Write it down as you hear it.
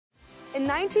In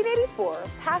 1984,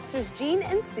 Pastors Gene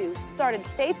and Sue started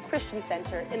Faith Christian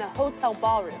Center in a hotel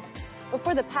ballroom. But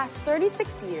for the past 36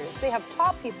 years, they have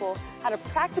taught people how to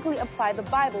practically apply the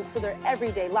Bible to their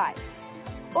everyday lives.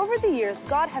 Over the years,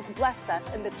 God has blessed us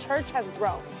and the church has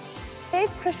grown.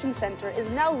 Faith Christian Center is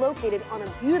now located on a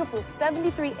beautiful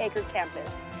 73-acre campus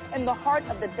in the heart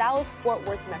of the Dallas-Fort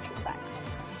Worth Metroplex.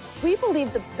 We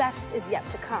believe the best is yet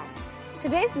to come.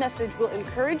 Today's message will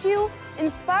encourage you,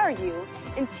 inspire you,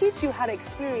 and teach you how to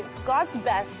experience God's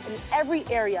best in every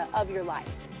area of your life.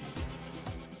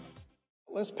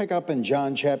 Let's pick up in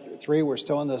John chapter 3. We're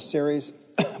still in this series,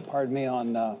 pardon me,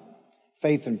 on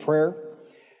faith and prayer.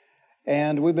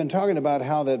 And we've been talking about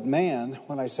how that man,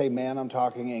 when I say man, I'm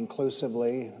talking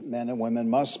inclusively, men and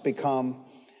women, must become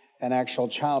an actual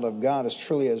child of God as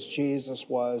truly as Jesus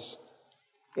was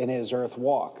in his earth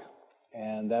walk.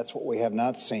 And that's what we have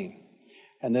not seen.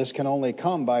 And this can only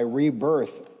come by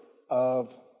rebirth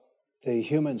of the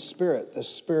human spirit, the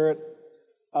spirit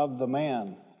of the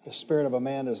man. The spirit of a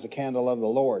man is the candle of the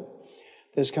Lord.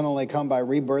 This can only come by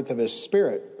rebirth of his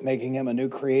spirit, making him a new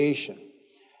creation.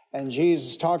 And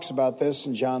Jesus talks about this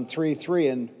in John 3:3.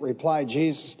 In reply,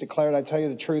 Jesus declared, I tell you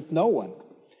the truth, no one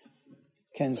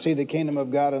can see the kingdom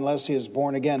of God unless he is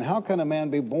born again. How can a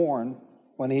man be born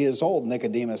when he is old?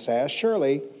 Nicodemus asked.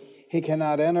 Surely he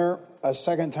cannot enter a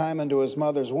second time into his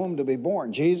mother's womb to be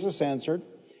born. Jesus answered,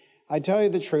 I tell you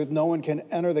the truth, no one can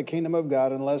enter the kingdom of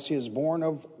God unless he is born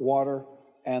of water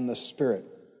and the Spirit.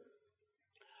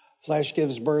 Flesh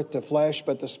gives birth to flesh,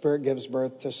 but the Spirit gives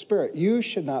birth to spirit. You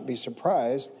should not be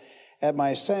surprised at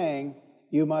my saying,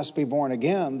 you must be born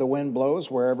again. The wind blows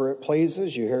wherever it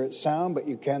pleases. You hear its sound, but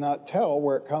you cannot tell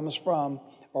where it comes from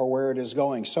or where it is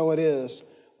going. So it is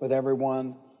with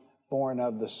everyone born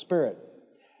of the Spirit.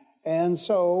 And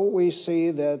so we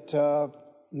see that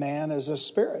man is a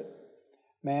spirit.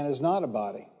 Man is not a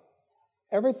body.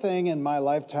 Everything in my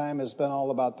lifetime has been all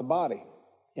about the body.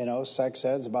 You know, sex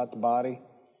ed's about the body.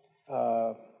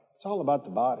 It's all about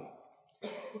the body.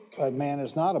 But man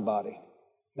is not a body.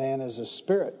 Man is a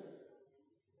spirit.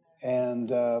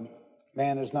 And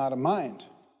man is not a mind.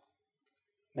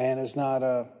 Man is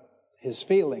not his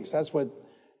feelings. That's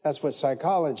what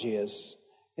psychology is.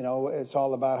 You know, it's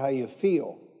all about how you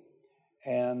feel.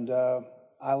 And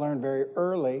I learned very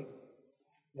early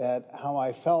that how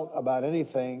I felt about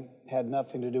anything had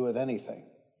nothing to do with anything.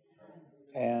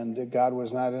 And God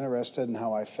was not interested in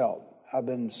how I felt. I've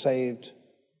been saved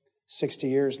 60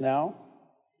 years now,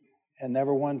 and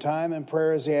never one time in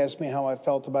prayer has he asked me how I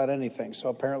felt about anything. So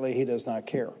apparently he does not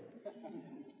care.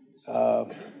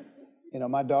 You know,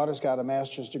 my daughter's got a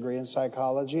master's degree in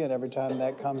psychology, and every time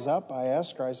that comes up, I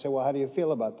ask her, I say, well, how do you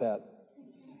feel about that?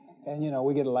 And, you know,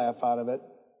 we get a laugh out of it.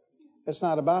 It's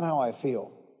not about how I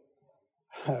feel.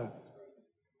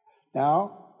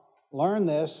 Now, learn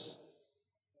this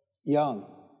young.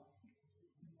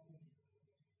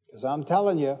 Because I'm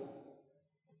telling you,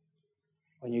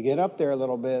 when you get up there a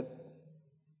little bit,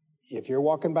 if you're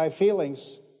walking by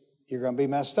feelings, you're going to be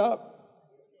messed up.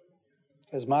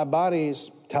 Because my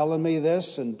body's telling me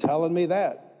this and telling me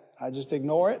that. I just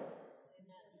ignore it.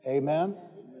 Amen.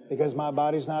 Because my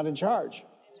body's not in charge.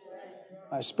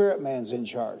 My spirit man's in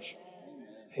charge.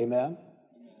 Amen.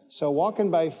 So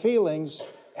walking by feelings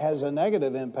has a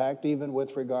negative impact even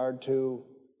with regard to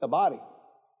the body.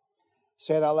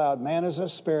 Say it out loud. Man is a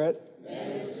spirit.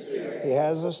 Man is a spirit. He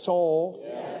has a soul.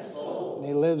 He has a soul. And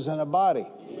he lives in a body.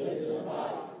 He lives in a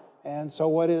body. And so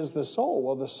what is the soul?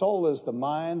 Well, the soul is the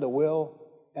mind, the will,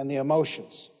 and the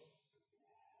emotions.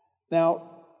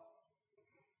 Now,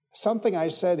 something I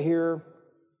said here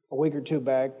a week or two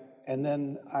back, and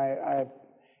then I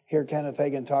hear Kenneth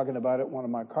Hagin talking about it in one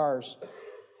of my cars,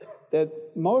 that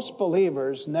most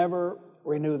believers never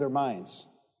renew their minds.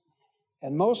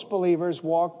 And most believers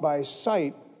walk by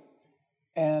sight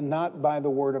and not by the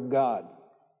Word of God.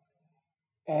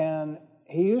 And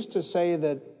he used to say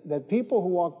that people who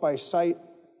walk by sight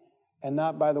and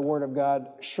not by the Word of God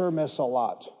sure miss a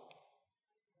lot.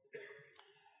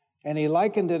 And he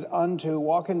likened it unto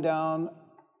walking down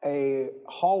a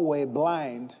hallway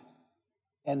blind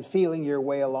and feeling your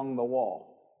way along the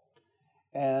wall.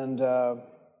 And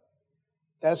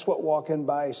that's what walking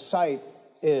by sight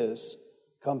is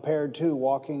compared to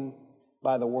walking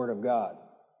by the Word of God.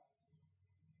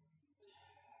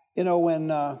 You know, when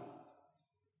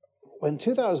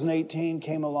 2018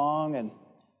 came along and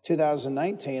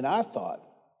 2019, I thought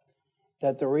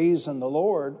that the reason the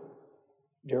Lord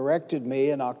directed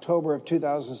me in October of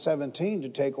 2017 to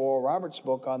take Oral Roberts'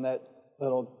 book on that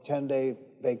little 10-day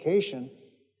vacation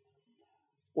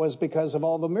was because of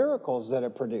all the miracles that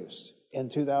it produced in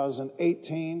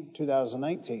 2018,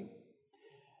 2019.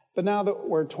 But now that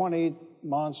we're 20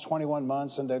 months, 21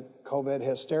 months into COVID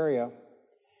hysteria,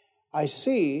 I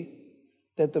see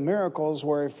that the miracles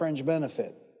were a fringe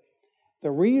benefit.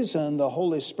 The reason the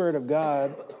Holy Spirit of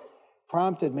God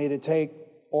prompted me to take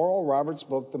Oral Roberts'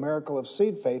 book, The Miracle of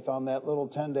Seed Faith, on that little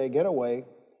 10-day getaway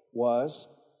was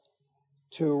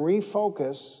to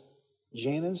refocus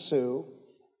Gene and Sue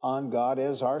on God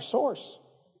as our source.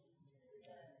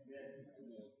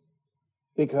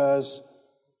 Because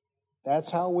that's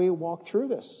how we walk through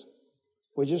this.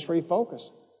 We just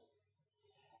refocus.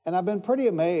 And I've been pretty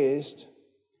amazed,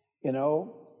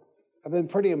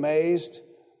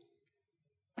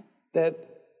 that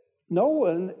no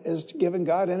one is giving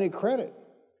God any credit.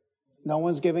 No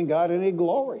one's giving God any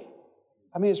glory.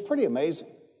 I mean, it's pretty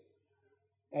amazing.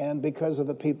 And because of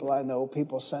the people I know,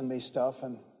 people send me stuff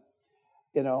and,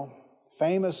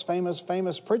 famous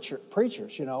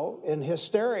preachers, in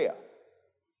hysteria.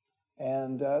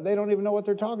 And they don't even know what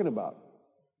they're talking about,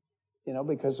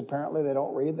 because apparently they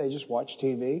don't read, they just watch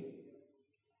TV.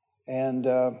 And,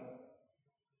 but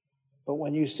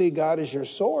when you see God as your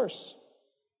source,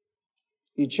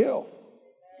 you chill.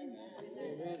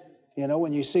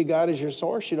 When you see God as your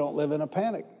source, you don't live in a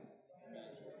panic.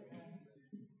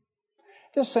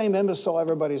 This same imbecile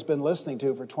everybody's been listening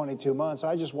to for 22 months,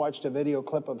 I just watched a video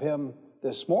clip of him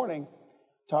this morning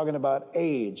talking about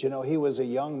AIDS. He was a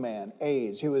young man,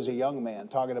 AIDS. He was a young man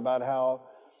talking about how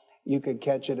you could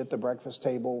catch it at the breakfast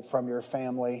table from your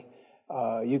family.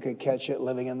 You could catch it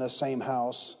living in the same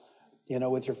house,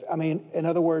 with your, in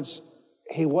other words,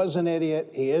 he was an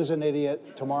idiot. He is an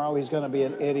idiot. Tomorrow he's going to be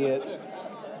an idiot.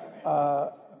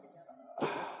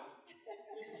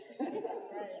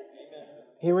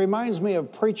 He reminds me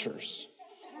of preachers.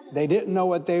 They didn't know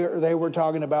what they were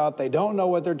talking about. They don't know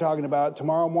what they're talking about.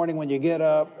 Tomorrow morning when you get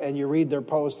up and you read their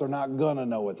post, they're not going to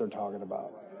know what they're talking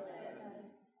about.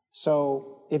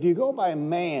 So if you go by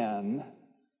man,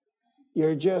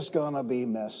 you're just going to be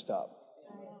messed up.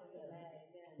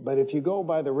 But if you go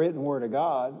by the written word of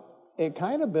God, it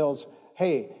kind of builds,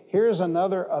 hey, here's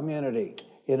another immunity,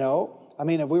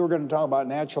 if we were going to talk about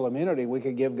natural immunity, we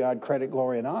could give God credit,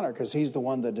 glory, and honor because he's the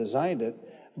one that designed it.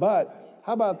 But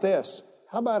how about this?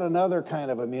 How about another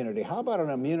kind of immunity? How about an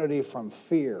immunity from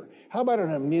fear? How about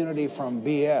an immunity from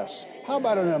BS? How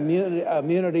about an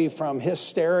immunity from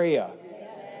hysteria?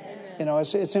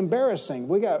 It's embarrassing.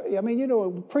 We got,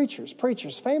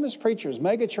 preachers, famous preachers,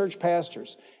 mega church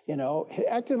pastors,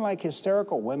 acting like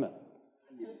hysterical women.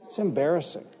 It's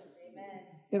embarrassing.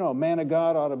 A man of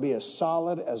God ought to be as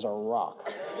solid as a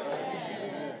rock.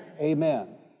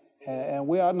 Amen. And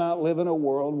we ought not live in a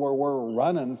world where we're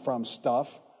running from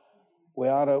stuff. We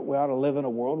ought to live in a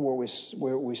world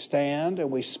where we stand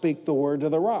and we speak the word to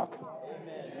the rock.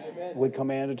 Amen. We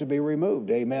command it to be removed.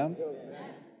 Amen.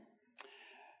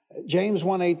 James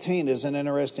 1:18 is an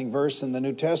interesting verse in the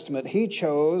New Testament. He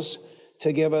chose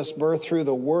to give us birth through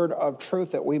the word of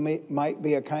truth that we might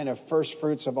be a kind of first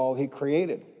fruits of all he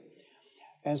created.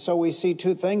 And so we see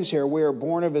two things here. We are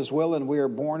born of his will and we are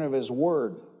born of his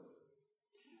word.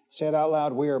 Say it out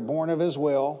loud. We are born of his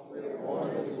will.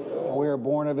 And we are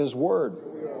born of his word.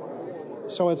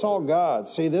 So it's all God.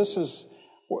 See,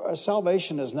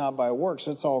 salvation is not by works.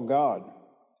 It's all God.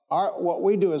 What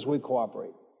we do is we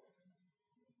cooperate.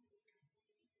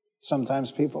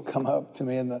 Sometimes people come up to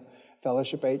me in the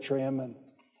fellowship atrium and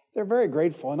they're very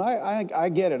grateful. And I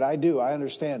get it. I do. I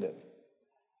understand it.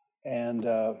 And,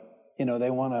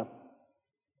 they want to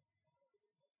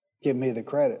give me the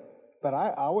credit. But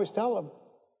I always tell them,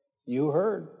 you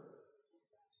heard,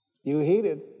 you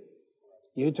heeded,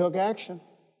 you took action.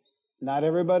 Not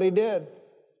everybody did.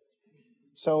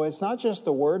 So it's not just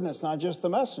the word and it's not just the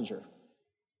messenger.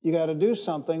 You got to do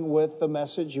something with the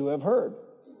message you have heard.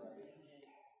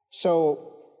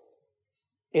 So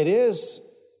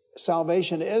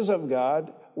salvation is of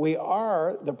God. We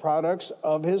are the products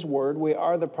of his word. We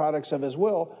are the products of his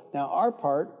will. Now, our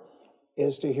part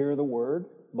is to hear the word,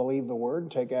 believe the word,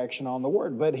 and take action on the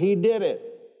word. But he did it.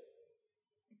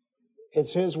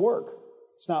 It's his work.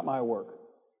 It's not my work.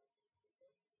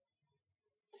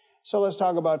 So let's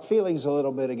talk about feelings a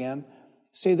little bit again.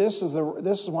 See, this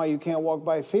is why you can't walk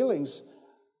by feelings.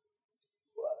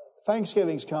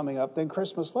 Thanksgiving's coming up, then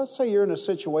Christmas. Let's say you're in a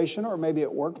situation, or maybe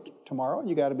at work tomorrow, and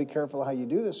you got to be careful how you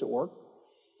do this at work.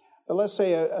 But let's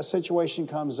say a situation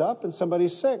comes up and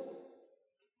somebody's sick.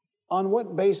 On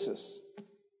what basis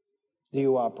do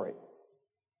you operate?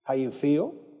 How you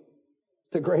feel?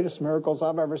 The greatest miracles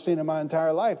I've ever seen in my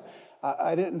entire life.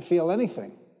 I didn't feel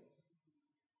anything.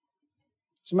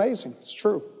 It's amazing. It's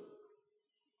true.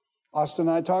 Austin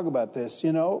and I talk about this.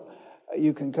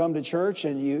 You can come to church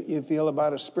and you feel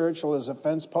about as spiritual as a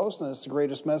fence post, and it's the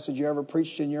greatest message you ever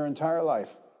preached in your entire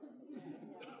life.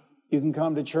 You can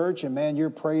come to church and, man, you're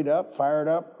prayed up, fired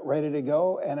up, ready to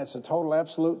go, and it's a total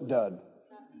absolute dud.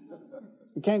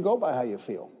 You can't go by how you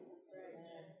feel.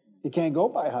 You can't go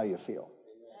by how you feel.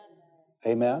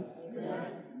 Amen?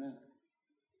 Amen.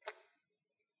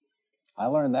 I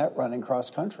learned that running cross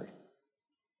country.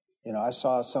 You know, I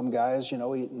saw some guys,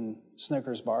 eating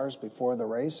Snickers bars before the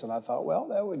race, and I thought, well,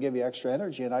 that would give you extra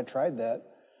energy, and I tried that.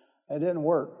 It didn't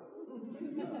work.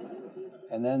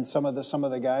 And then some of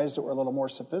the guys that were a little more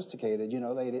sophisticated,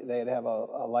 they'd have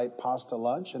a light pasta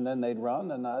lunch, and then they'd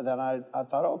run, and then I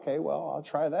thought, okay, well, I'll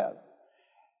try that.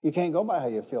 You can't go by how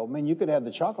you feel. I mean, you could have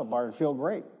the chocolate bar and feel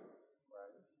great.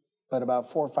 But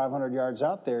about 400 or 500 yards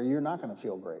out there, you're not going to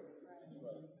feel great.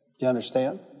 Do you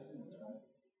understand?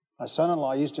 My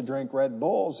son-in-law used to drink Red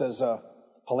Bulls as a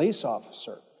police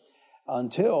officer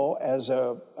until, as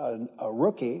a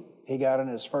rookie, he got in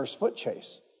his first foot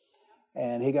chase.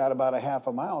 And he got about a half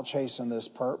a mile chasing this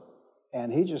perp,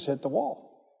 and he just hit the wall.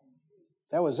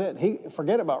 That was it.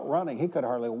 Forget about running. He could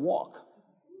hardly walk.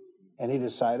 And he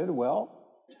decided, well,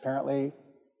 apparently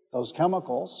those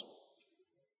chemicals,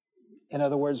 in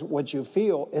other words, what you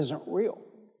feel isn't real.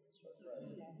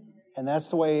 And that's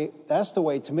the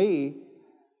way to me.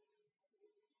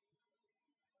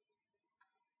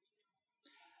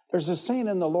 There's a scene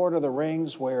in The Lord of the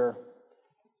Rings where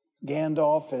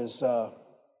Gandalf is,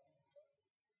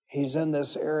 he's in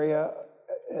this area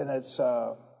and it's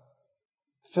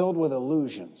filled with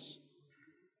illusions.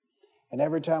 And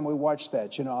every time we watch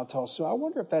that, I'll tell Sue,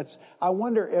 I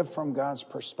wonder if from God's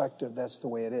perspective, that's the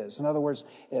way it is. In other words,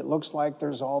 it looks like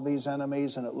there's all these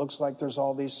enemies and it looks like there's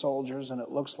all these soldiers and it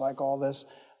looks like all this,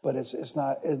 but it's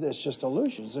not, it's just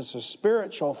illusions. It's a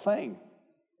spiritual thing.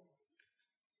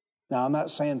 Now, I'm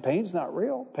not saying pain's not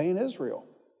real. Pain is real.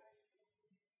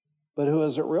 But who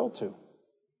is it real to?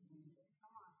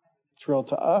 It's real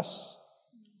to us.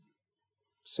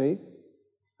 See?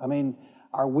 I mean,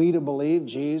 are we to believe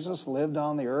Jesus lived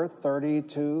on the earth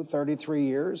 32, 33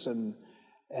 years and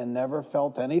never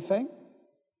felt anything?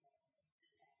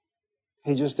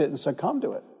 He just didn't succumb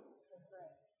to it.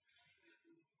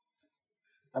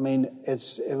 I mean,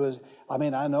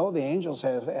 I know the angels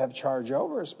have charge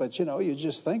over us, but you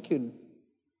just think you'd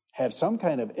have some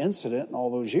kind of incident in all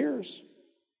those years.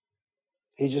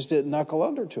 He just didn't knuckle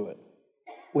under to it.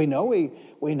 We know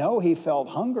he felt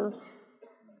hunger,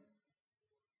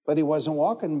 but he wasn't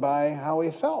walking by how he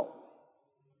felt.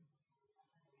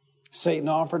 Satan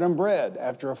offered him bread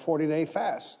after a 40-day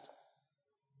fast.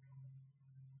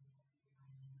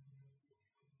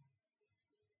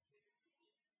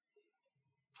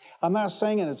 I'm not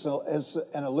saying it's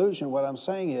an illusion. What I'm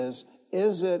saying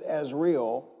is it as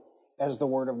real as the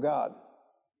Word of God?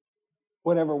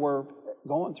 Whatever we're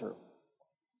going through,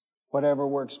 whatever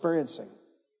we're experiencing.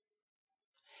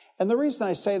 And the reason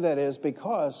I say that is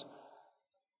because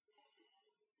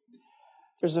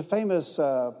there's a famous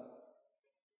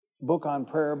book on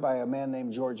prayer by a man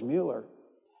named George Mueller.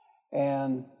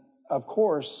 And, of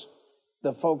course,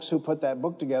 the folks who put that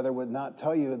book together would not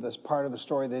tell you this part of the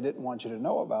story they didn't want you to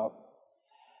know about.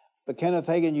 But Kenneth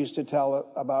Hagin used to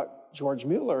tell about George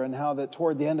Mueller and how that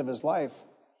toward the end of his life,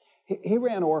 he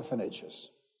ran orphanages.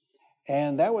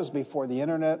 And that was before the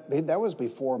internet, that was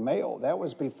before mail, that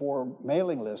was before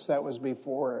mailing lists, that was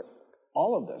before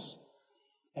all of this.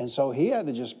 And so he had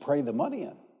to just pray the money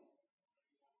in.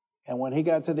 And when he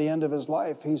got to the end of his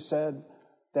life, he said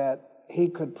that he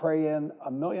could pray in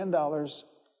 $1 million,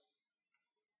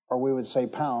 or we would say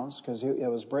pounds, because it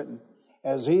was Britain,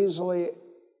 as easily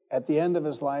at the end of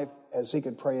his life as he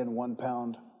could pray in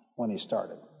 £1 when he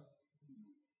started.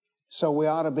 So we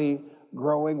ought to be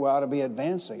growing, we ought to be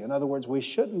advancing. In other words, we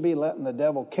shouldn't be letting the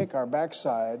devil kick our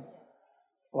backside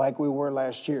like we were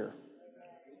last year.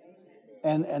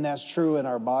 And that's true in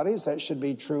our bodies. That should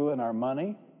be true in our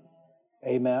money.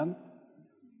 Amen.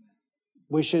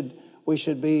 We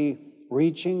should be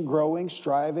reaching, growing,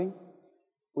 striving.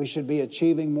 We should be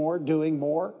achieving more, doing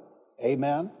more.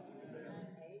 Amen.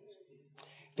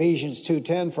 Ephesians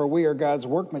 2:10, for we are God's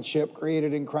workmanship,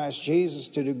 created in Christ Jesus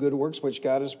to do good works, which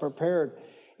God has prepared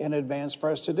in advance for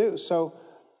us to do. So,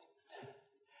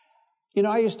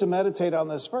 I used to meditate on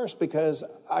this verse because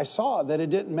I saw that it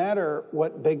didn't matter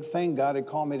what big thing God had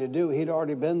called me to do. He'd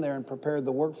already been there and prepared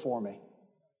the work for me.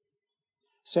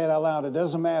 Say it out loud. It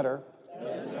doesn't matter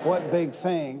what big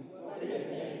thing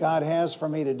God has for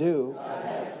me to do.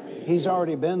 He's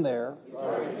already been there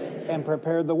and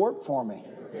prepared the work for me.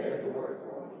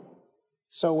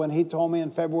 So when he told me in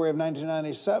February of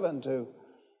 1997 to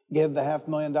give the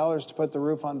 $500,000 to put the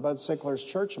roof on Bud Sickler's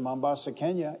church in Mombasa,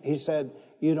 Kenya. He said,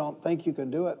 you don't think you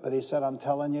can do it, but he said, I'm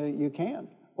telling you, you can.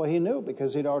 Well, he knew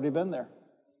because he'd already been there.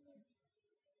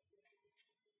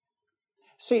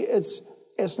 See,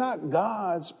 it's not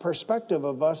God's perspective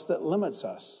of us that limits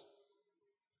us.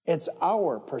 It's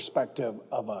our perspective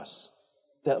of us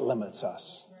that limits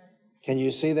us. Can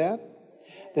you see that?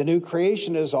 The new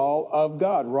creation is all of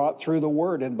God, wrought through the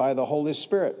Word and by the Holy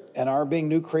Spirit. And our being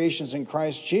new creations in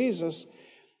Christ Jesus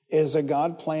is a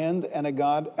God-planned and a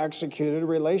God-executed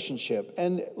relationship.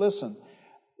 And listen,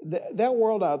 that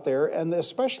world out there, and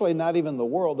especially not even the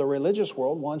world, the religious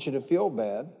world, wants you to feel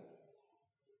bad.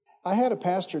 I had a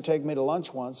pastor take me to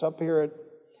lunch once up here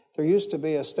there used to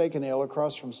be a Steak and Ale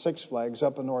across from Six Flags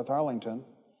up in North Arlington.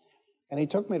 And he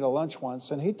took me to lunch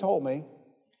once, and he told me,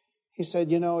 he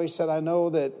said, I know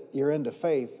that you're into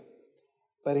faith,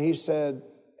 but he said,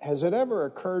 has it ever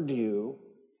occurred to you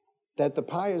that the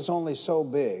pie is only so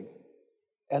big,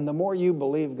 and the more you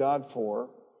believe God for,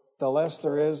 the less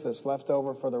there is that's left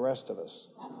over for the rest of us?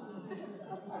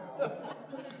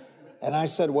 And I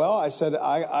said,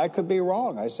 I could be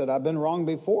wrong. I said, I've been wrong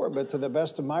before, but to the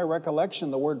best of my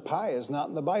recollection, the word pie is not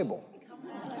in the Bible.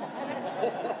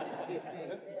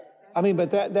 I mean,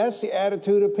 but that's the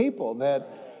attitude of people that,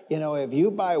 if you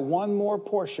buy one more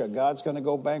Porsche, God's going to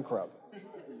go bankrupt.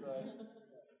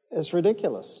 It's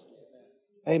ridiculous.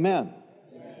 Amen.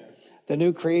 The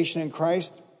new creation in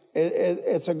Christ,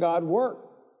 it's a God work.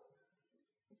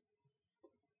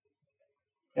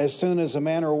 As soon as a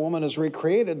man or a woman is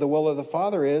recreated, the will of the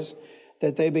Father is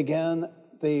that they begin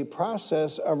the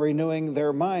process of renewing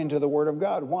their mind to the Word of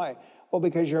God. Why? Well,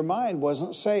 because your mind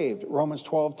wasn't saved. Romans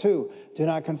 12:2. Do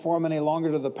not conform any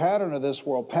longer to the pattern of this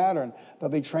world, but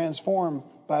be transformed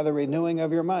by the renewing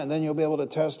of your mind. Then you'll be able to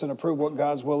test and approve what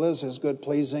God's will is, His good,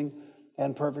 pleasing,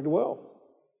 and perfect will.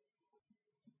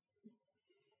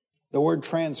 The word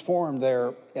transformed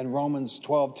there in Romans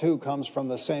 12:2 comes from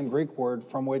the same Greek word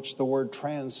from which the word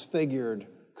transfigured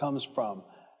comes from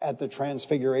at the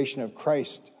transfiguration of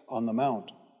Christ on the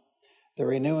Mount. The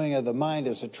renewing of the mind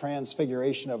is a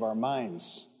transfiguration of our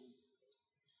minds.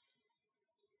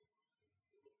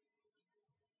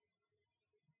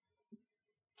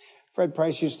 Fred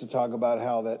Price used to talk about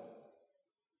how that,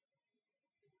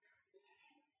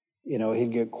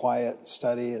 he'd get quiet,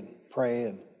 study, and pray,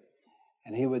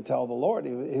 and he would tell the Lord,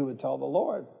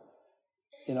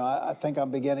 I think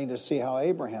I'm beginning to see how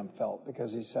Abraham felt,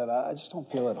 because he said, I just don't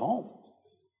feel at home.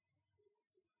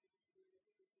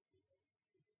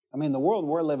 I mean, the world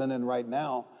we're living in right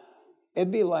now, it'd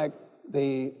be like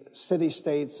the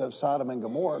city-states of Sodom and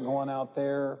Gomorrah going out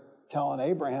there telling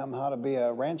Abraham how to be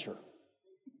a rancher.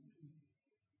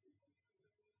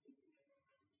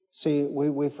 See,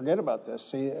 we forget about this.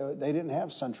 See, they didn't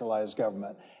have centralized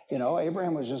government.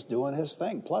 Abraham was just doing his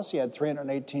thing. Plus, he had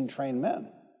 318 trained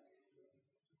men.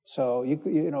 So,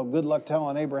 good luck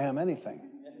telling Abraham anything.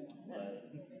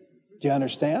 Do you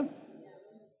understand?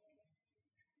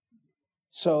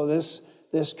 So this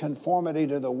conformity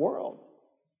to the world.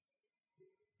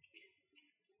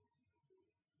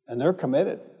 And they're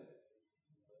committed.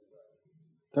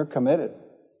 They're committed.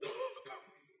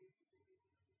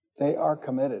 They are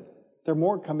committed. They're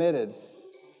more committed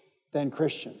than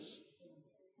Christians.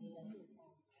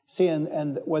 See,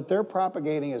 and what they're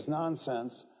propagating is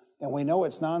nonsense, and we know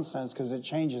it's nonsense because it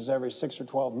changes every 6 or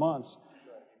 12 months.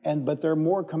 But they're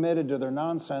more committed to their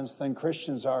nonsense than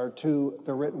Christians are to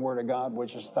the written Word of God,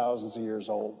 which is thousands of years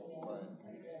old.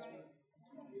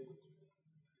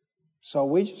 So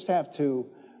we just have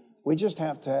to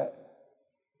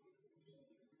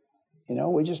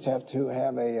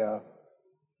have a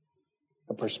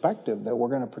perspective that we're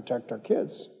going to protect our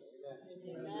kids.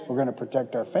 We're going to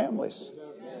protect our families.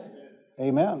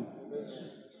 Amen.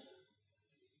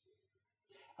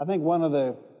 I think one of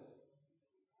the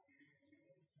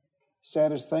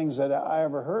saddest things that I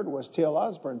ever heard was T.L.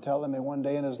 Osborne telling me one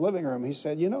day in his living room. He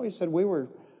said, we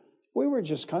were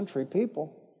just country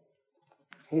people.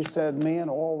 He said, me and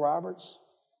Oral Roberts.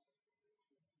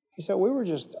 He said, we were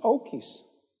just Okies.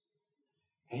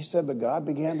 He said, but God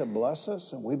began to bless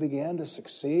us, and we began to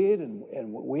succeed, and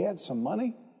we had some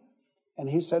money. And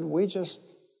he said, we just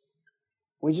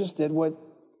did what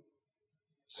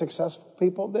successful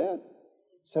people did.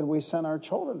 He said, we sent our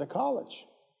children to college.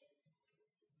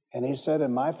 And he said,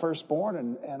 and my firstborn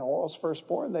and Oral's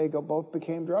firstborn, they both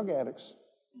became drug addicts.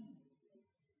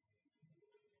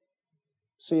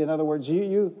 See, in other words,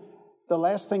 the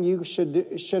last thing you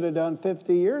should have done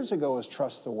 50 years ago is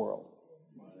trust the world.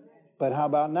 But how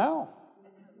about now?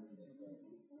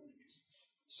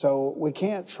 So we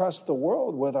can't trust the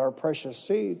world with our precious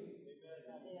seed.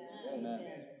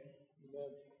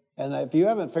 And if you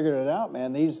haven't figured it out,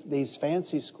 man, these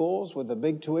fancy schools with the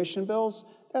big tuition bills,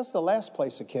 that's the last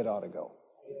place a kid ought to go.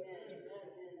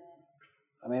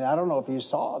 I mean, I don't know if you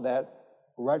saw that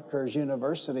Rutgers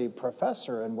University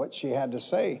professor and what she had to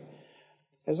say.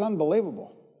 It's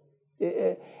unbelievable.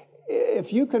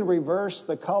 If you can reverse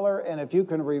the color, and if you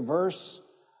can reverse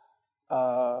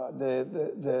well,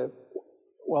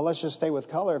 let's just stay with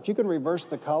color. If you can reverse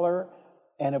the color,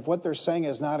 and if what they're saying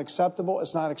is not acceptable,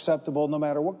 it's not acceptable no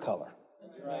matter what color.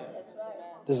 That's right.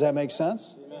 Does that make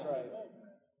sense? That's right.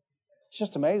 It's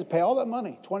just amazing. Pay all that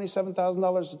money,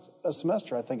 $27,000 a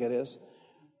semester, I think it is,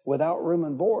 without room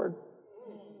and board,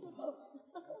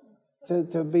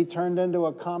 to be turned into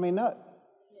a commie nut.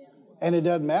 And it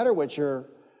doesn't matter what your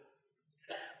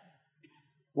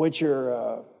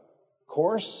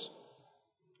course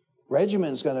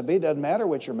regimen's going to be. It doesn't matter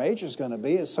what your major's going to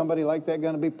be. Is somebody like that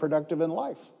going to be productive in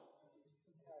life?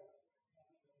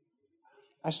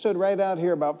 I stood right out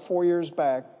here about 4 years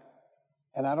back,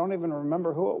 and I don't even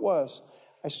remember who it was.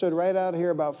 I stood right out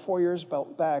here about 4 years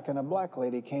back, and a black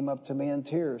lady came up to me in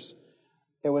tears.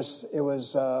 It was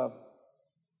the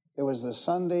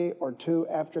Sunday or two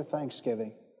after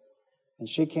Thanksgiving. And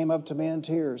she came up to me in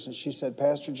tears, and she said,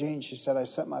 Pastor Gene, she said, I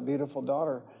sent my beautiful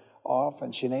daughter off,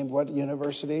 and she named what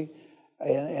university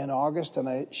in August,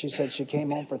 and she said she came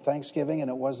home for Thanksgiving, and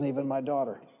it wasn't even my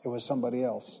daughter. It was somebody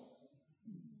else.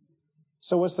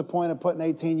 So what's the point of putting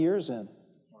 18 years in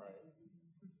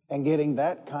and getting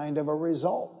that kind of a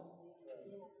result?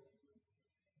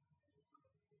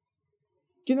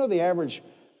 Do you know the average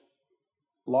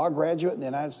law graduate in the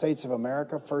United States of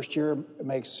America, first year,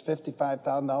 makes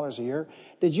 $55,000 a year?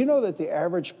 Did you know that the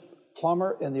average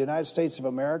plumber in the United States of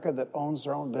America that owns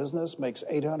their own business makes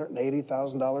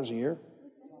 $880,000 a year?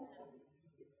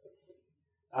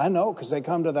 I know, because they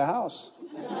come to the house.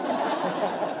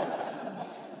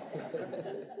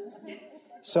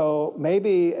 So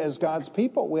maybe as God's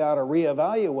people, we ought to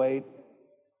reevaluate,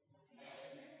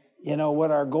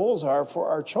 what our goals are for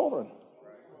our children.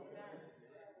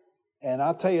 And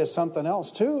I'll tell you something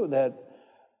else, too, that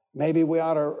maybe we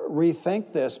ought to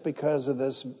rethink this because of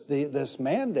this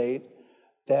mandate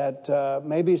that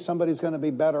maybe somebody's going to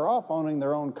be better off owning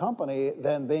their own company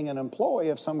than being an employee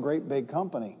of some great big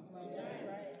company.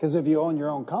 Because if you own your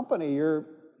own company, you're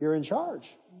in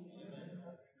charge.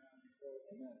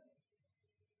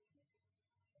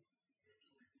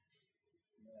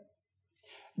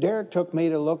 Derek took me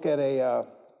to look at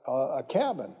a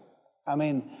cabin. I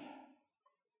mean,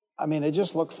 it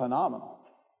just looked phenomenal.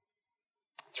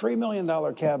 $3 million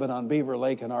cabin on Beaver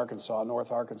Lake in Arkansas,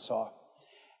 North Arkansas.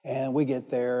 And we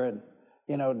get there, and,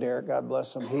 Derek, God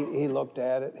bless him, he looked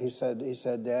at it. He said,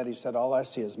 Dad, he said, all I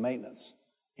see is maintenance,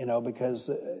 because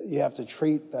you have to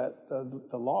treat the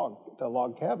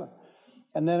log cabin.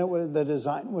 And then the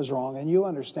design was wrong. And you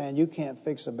understand, you can't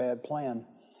fix a bad plan.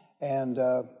 And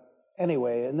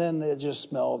anyway, and then it just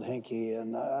smelled hinky.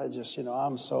 And I just,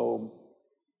 I'm so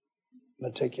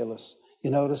meticulous. You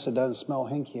notice it doesn't smell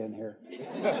hinky in here.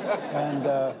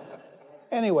 And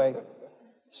anyway,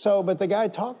 but the guy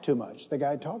talked too much. The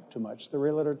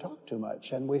realtor talked too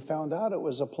much. And we found out it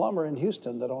was a plumber in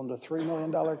Houston that owned a $3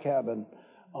 million cabin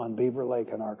on Beaver Lake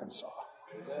in Arkansas.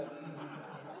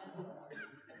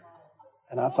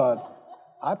 And I thought,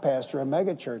 I pastor a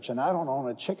mega church and I don't own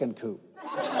a chicken coop.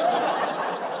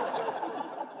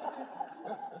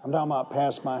 I'm talking about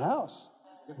past my house,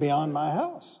 beyond my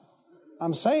house.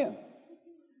 I'm saying,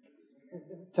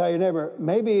 tell your neighbor,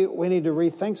 maybe we need to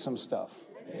rethink some stuff.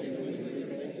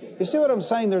 You see what I'm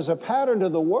saying? There's a pattern to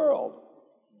the world.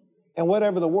 And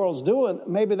whatever the world's doing,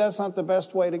 maybe that's not the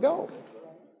best way to go.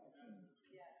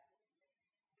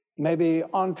 Maybe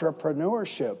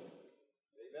entrepreneurship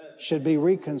should be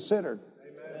reconsidered.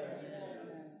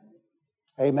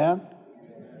 Amen?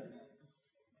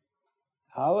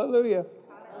 Hallelujah.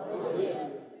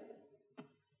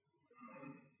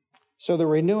 So the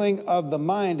renewing of the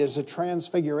mind is a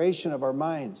transfiguration of our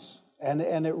minds. And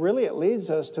it leads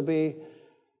us to be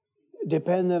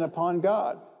dependent upon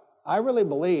God. I really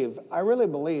believe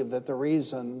that the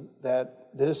reason that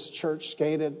this church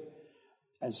skated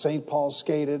and St. Paul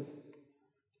skated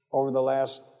over the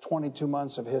last 22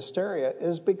 months of hysteria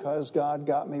is because God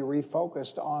got me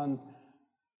refocused on,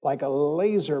 like a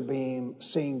laser beam,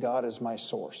 seeing God as my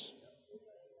source.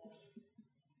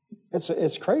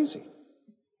 It's crazy.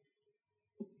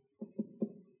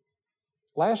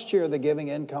 Last year, the giving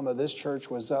income of this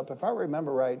church was up, if I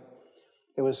remember right,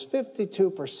 it was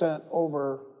 52%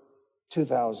 over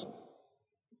 2000.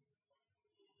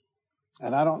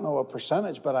 And I don't know a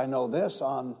percentage, but I know this: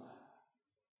 on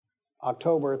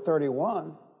October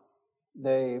 31,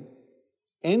 they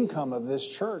income of this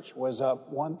church was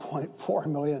up $1.4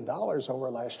 million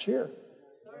over last year.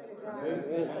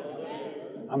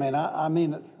 I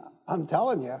mean, I'm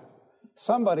telling you,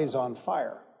 somebody's on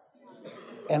fire.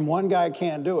 And one guy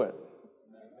can't do it.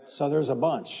 So there's a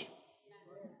bunch.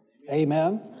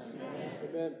 Amen?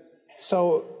 Amen.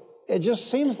 So it just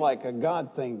seems like a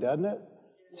God thing, doesn't it?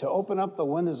 To open up the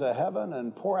windows of heaven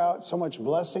and pour out so much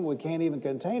blessing we can't even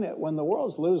contain it when the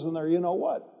world's losing their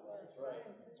you-know-what.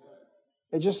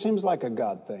 It just seems like a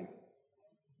God thing.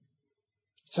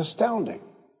 It's astounding.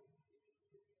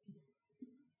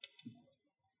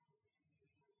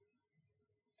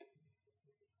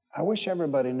 I wish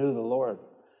everybody knew the Lord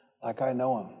like I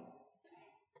know him.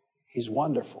 He's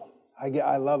wonderful.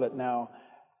 I love it now.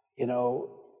 You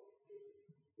know,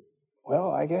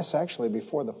 well, I guess actually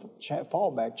before the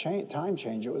fallback time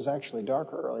change, it was actually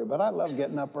darker earlier. But I love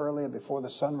getting up early before the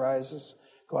sun rises.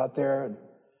 Go out there and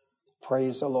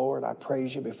praise the Lord. I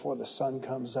praise you before the sun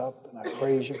comes up. And I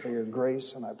praise you for your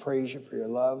grace. And I praise you for your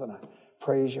love. And I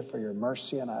praise you for your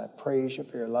mercy. And I praise you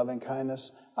for your loving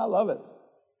kindness. I love it.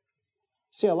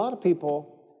 See, to a lot of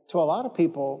people,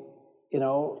 you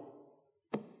know,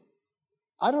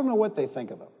 I don't know what they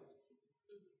think of him.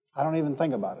 I don't even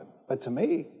think about it. But to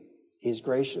me, he's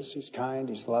gracious, he's kind,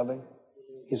 he's loving,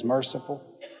 he's merciful.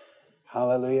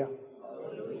 Hallelujah.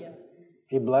 Hallelujah.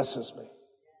 He blesses me.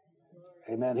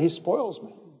 Amen. He spoils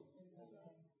me.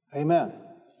 Amen.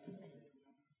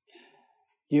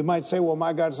 You might say, well,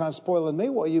 my God's not spoiling me.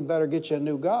 Well, you better get you a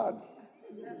new God.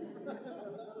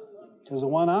 Because the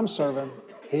one I'm serving,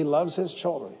 he loves his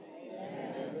children.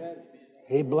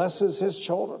 He blesses his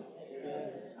children.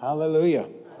 Hallelujah.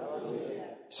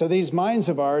 So these minds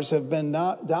of ours have been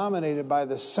dominated by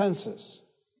the senses.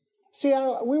 See,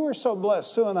 we were so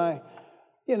blessed. Sue and I,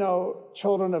 you know,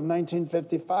 children of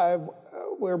 1955,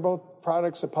 we were both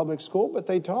products of public school, but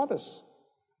they taught us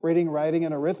reading, writing,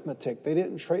 and arithmetic. They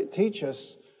didn't teach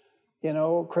us, you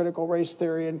know, critical race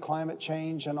theory and climate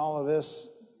change and all of this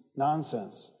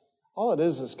nonsense. All it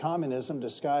is communism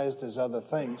disguised as other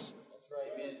things.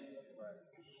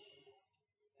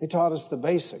 They taught us the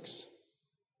basics.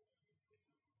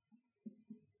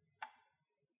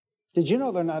 Did you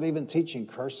know they're not even teaching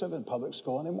cursive in public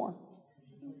school anymore?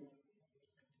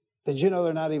 Did you know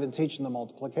they're not even teaching the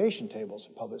multiplication tables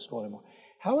in public school anymore?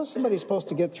 How is somebody supposed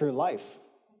to get through life?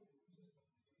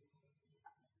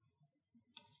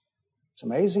 It's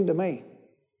amazing to me.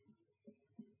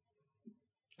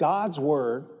 God's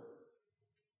Word,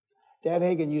 Dad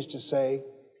Hagin used to say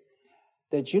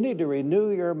that you need to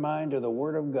renew your mind to the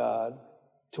Word of God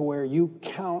to where you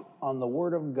count on the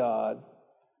Word of God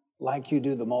like you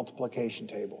do the multiplication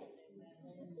table.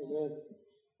 Amen.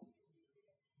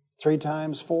 3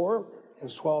 times 4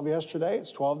 was 12 yesterday.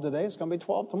 It's 12 today. It's going to be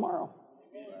 12 tomorrow.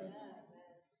 Amen.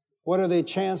 What are the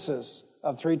chances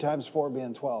of 3 times 4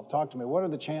 being 12? Talk to me. What are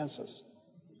the chances?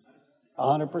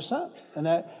 100%. And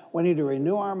that we need to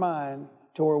renew our mind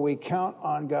to where we count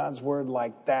on God's Word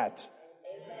like that.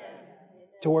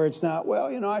 To where it's not,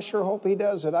 well, you know, I sure hope he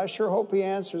does it. I sure hope he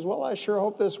answers. Well, I sure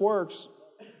hope this works.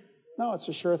 No, it's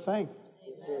a sure thing.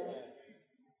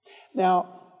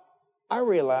 Now, I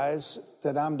realize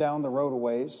that I'm down the road a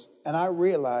ways, and I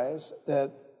realize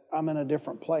that I'm in a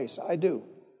different place. I do.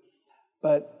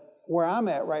 But where I'm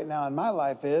at right now in my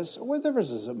life is, what difference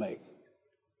does it make?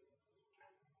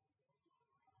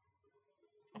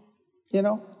 You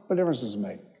know, what difference does it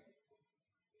make?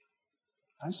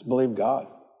 I just believe God.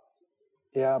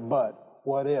 Yeah, but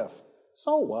what if?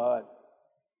 So what?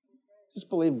 Just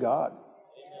believe God.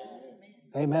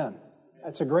 Amen.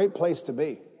 That's a great place to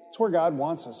be. It's where God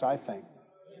wants us, I think.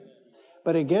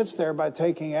 But it gets there by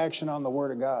taking action on the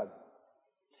Word of God.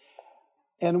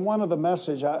 And one of the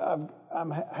messages,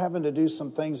 I'm having to do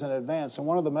some things in advance. And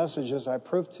one of the messages I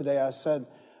proved today, I said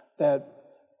that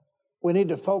we need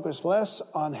to focus less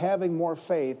on having more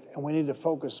faith, and we need to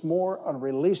focus more on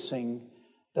releasing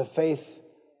the faith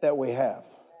that we have.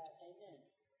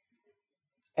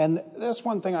 And that's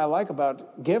one thing I like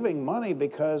about giving money,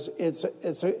 because it's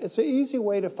an easy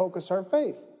way to focus our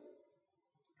faith.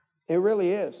 It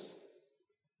really is.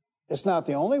 It's not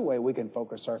the only way we can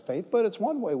focus our faith, but it's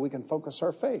one way we can focus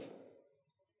our faith.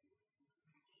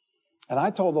 And I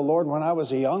told the Lord when I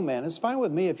was a young man, it's fine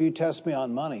with me if you test me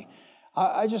on money.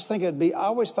 I just think I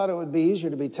always thought it would be easier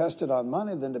to be tested on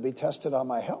money than to be tested on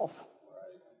my health.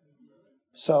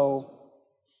 So,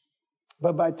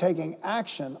 but by taking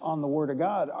action on the Word of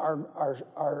God,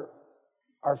 our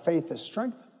faith is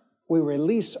strengthened. We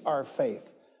release our faith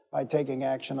by taking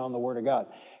action on the Word of God.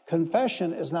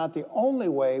 Confession is not the only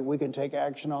way we can take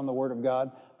action on the Word of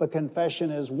God, but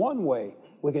confession is one way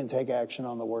we can take action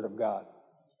on the Word of God.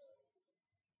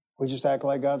 We just act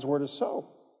like God's word is so.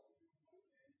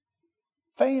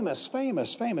 Famous,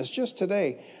 famous, famous. Just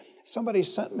today, somebody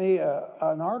sent me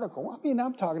an article. I mean,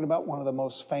 I'm talking about one of the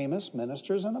most famous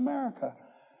ministers in America.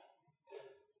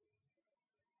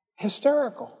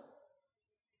 Hysterical.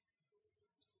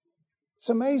 It's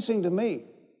amazing to me.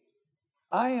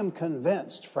 I am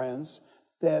convinced, friends,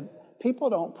 that people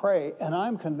don't pray, and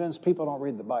I'm convinced people don't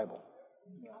read the Bible.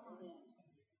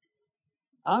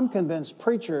 I'm convinced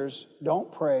preachers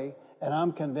don't pray, and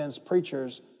I'm convinced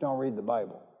preachers don't read the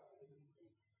Bible.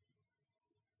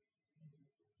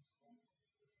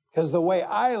 Because the way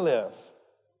I live,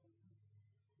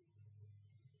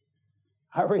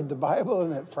 I read the Bible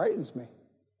and it frightens me.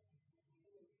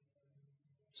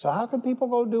 So how can people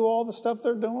go do all the stuff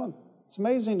they're doing? It's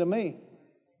amazing to me.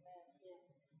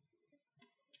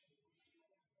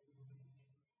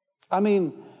 I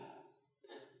mean,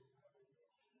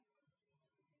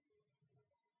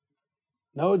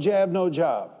 no jab, no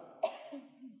job.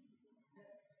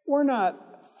 We're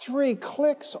not 3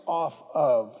 clicks off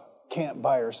of can't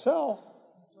buy or sell.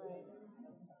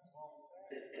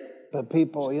 But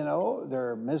people, you know,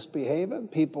 they're misbehaving,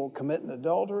 people committing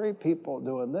adultery, people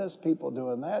doing this, people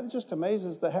doing that. It just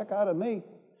amazes the heck out of me.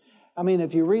 I mean,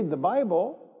 if you read the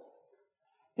Bible,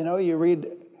 you know,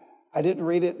 I didn't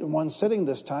read it in one sitting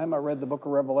this time. I read the book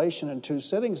of Revelation in 2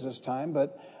 sittings this time,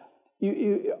 but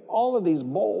all of these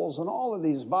bowls and all of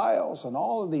these vials and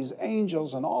all of these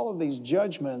angels and all of these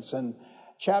judgments, and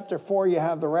chapter 4, you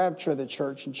have the rapture of the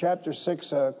church. In chapter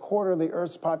 6, a quarter of the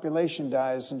earth's population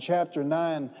dies. In chapter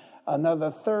 9, another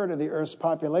third of the earth's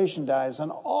population dies.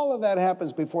 And all of that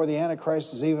happens before the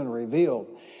Antichrist is even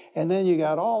revealed. And then you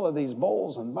got all of these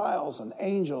bowls and vials and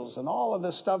angels and all of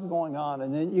this stuff going on.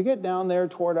 And then you get down there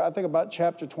toward, I think, about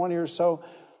chapter 20 or so,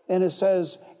 and it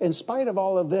says, in spite of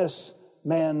all of this,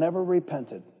 man never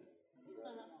repented.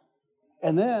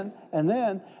 And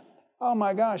then, oh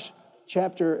my gosh,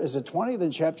 is it 20,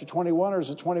 then chapter 21, or is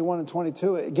it 21 and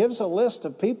 22? It gives a list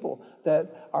of people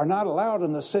that are not allowed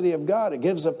in the city of God. It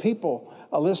gives a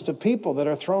list of people that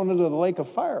are thrown into the lake of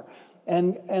fire.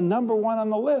 And number 1 on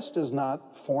the list is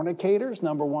not fornicators.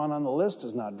 Number 1 on the list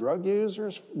is not drug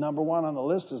users. Number 1 on the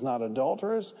list is not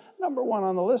adulterers. Number 1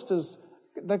 on the list is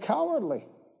the cowardly.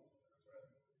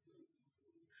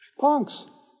 Punks.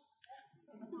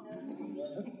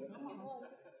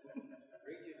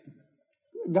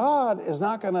 God is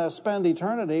not going to spend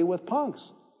eternity with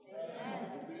punks.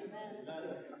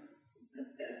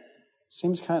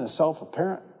 Seems kind of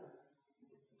self-apparent.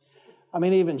 I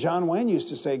mean, even John Wayne used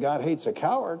to say God hates a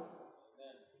coward.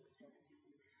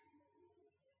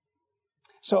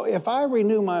 So if I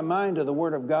renew my mind to the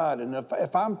Word of God, and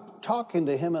if I'm talking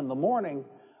to Him in the morning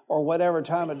or whatever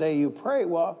time of day you pray,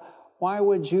 well, why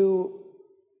would you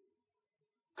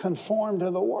conform to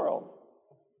the world?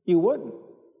 You wouldn't.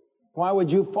 Why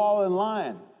would you fall in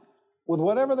line with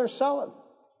whatever they're selling?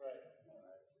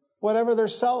 Whatever they're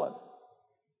selling.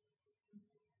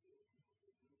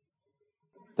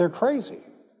 They're crazy.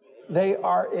 They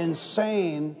are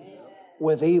insane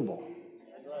with evil.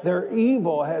 Their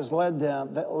evil has led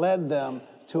them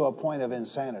to a point of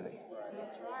insanity.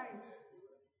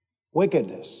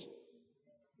 Wickedness.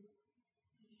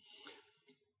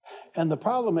 And the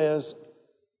problem is,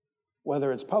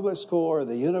 whether it's public school or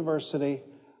the university,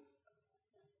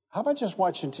 how about just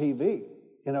watching TV?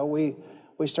 You know, we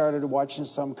started watching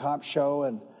some cop show,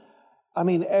 and I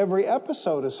mean, every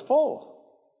episode is full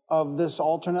of this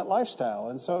alternate lifestyle.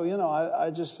 And so, you know, I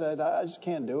just said, I just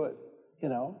can't do it. You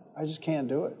know, I just can't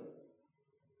do it.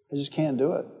 I just can't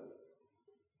do it.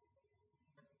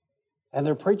 And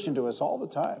they're preaching to us all the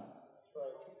time.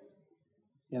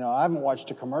 You know, I haven't watched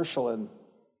a commercial in,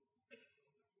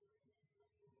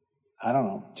 I don't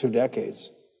know, 2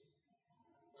 decades.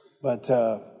 But,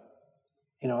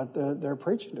 you know, they're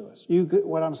preaching to us.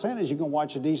 What I'm saying is you can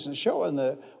watch a decent show,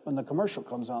 and when the commercial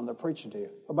comes on, they're preaching to you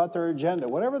about their agenda,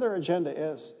 whatever their agenda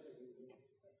is.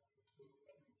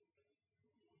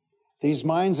 These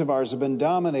minds of ours have been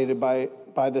dominated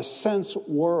by the sense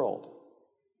world.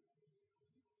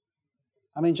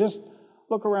 I mean, just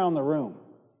look around the room.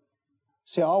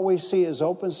 See, all we see is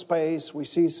open space. We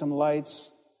see some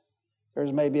lights.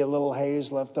 There's maybe a little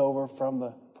haze left over from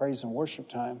the praise and worship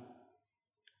time.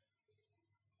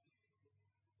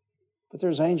 But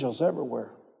there's angels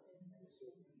everywhere.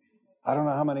 I don't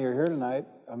know how many are here tonight.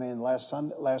 I mean, last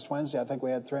Wednesday, I think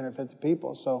we had 350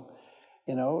 people. So,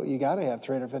 you know, you got to have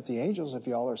 350 angels if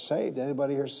you all are saved.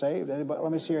 Anybody here saved? Anybody?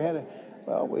 Let me see your hand.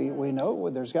 Well, we know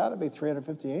there's got to be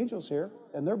 350 angels here,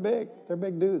 and they're big. They're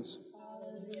big dudes.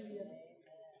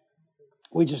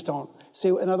 We just don't see.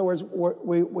 In other words,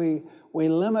 we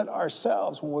limit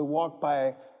ourselves when we walk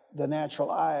by the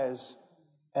natural eyes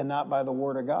and not by the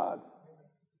Word of God?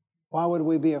 Why would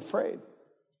we be afraid?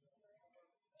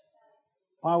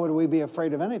 Why would we be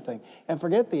afraid of anything? And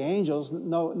forget the angels,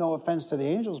 no offense to the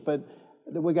angels, but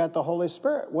we got the Holy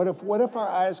Spirit. What if our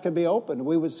eyes could be opened?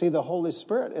 We would see the Holy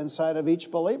Spirit inside of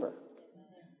each believer.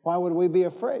 Why would we be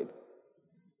afraid?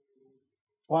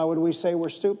 Why would we say we're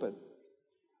stupid?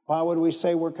 Why would we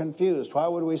say we're confused? Why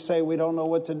would we say we don't know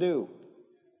what to do?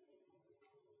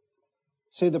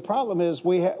 See, the problem is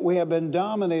we have been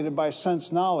dominated by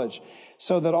sense knowledge,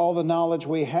 so that all the knowledge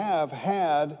we have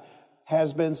had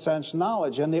has been sense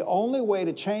knowledge. And the only way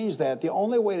to change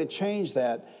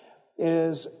that,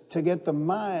 is to get the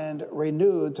mind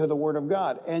renewed to the Word of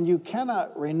God. And you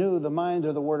cannot renew the mind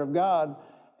to the Word of God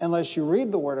unless you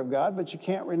read the Word of God, but you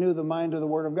can't renew the mind to the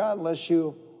Word of God unless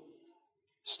you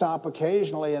stop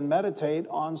occasionally and meditate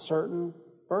on certain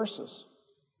verses.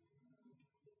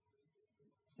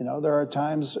 You know, there are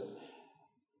times,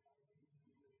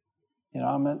 you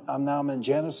know, I'm in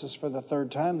Genesis for the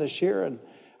third time this year, and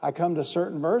I come to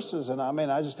certain verses, and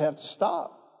I just have to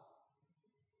stop.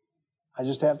 I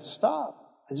just have to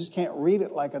stop. I just can't read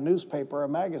it like a newspaper or a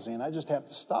magazine. I just have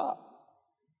to stop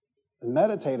and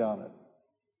meditate on it.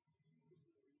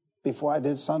 Before I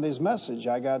did Sunday's message,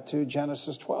 I got to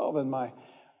Genesis 12 in my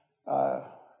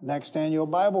next annual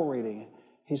Bible reading.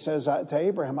 He says to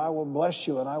Abraham, I will bless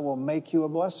you and I will make you a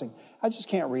blessing. I just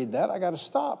can't read that. I got to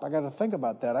stop. I got to think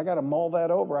about that. I got to mull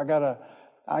that over. I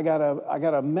got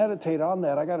to meditate on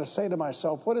that. I got to say to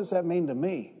myself, what does that mean to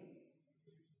me?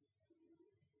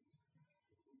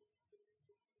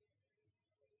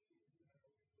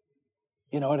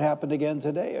 You know, it happened again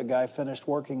today. A guy finished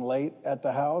working late at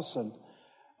the house, and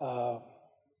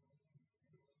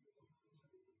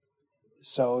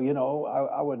so, you know,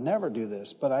 I would never do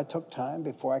this, but I took time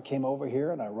before I came over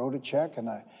here, and I wrote a check, and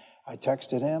I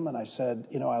texted him, and I said,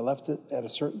 you know, I left it at a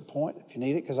certain point if you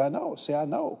need it, because I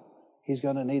know he's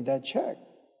going to need that check.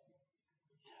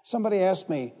 Somebody asked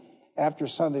me after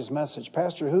Sunday's message,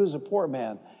 Pastor, who's a poor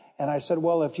man? And I said,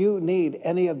 well, if you need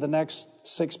any of the next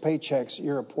 6 paychecks,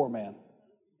 you're a poor man.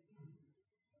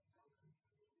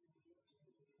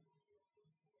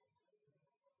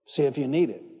 See, if you need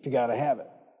it, you got to have it.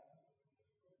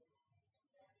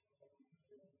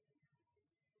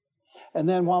 And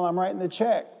then while I'm writing the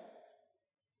check,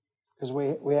 because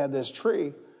we had this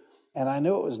tree, and I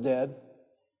knew it was dead,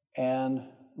 and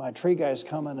my tree guy's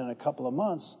coming in a couple of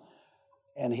months,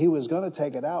 and he was going to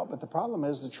take it out, but the problem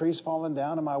is the tree's falling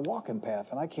down in my walking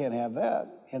path, and I can't have that,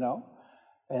 you know.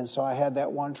 And so I had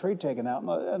that one tree taken out,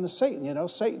 and Satan,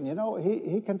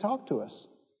 he can talk to us.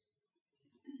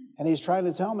 And he's trying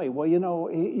to tell me, well, you know,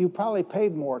 you probably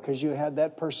paid more because you had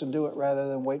that person do it rather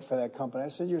than wait for that company. I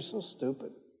said, you're so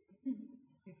stupid.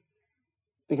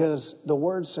 Because the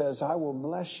Word says, I will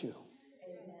bless you.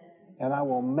 And I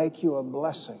will make you a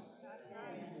blessing.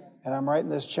 And I'm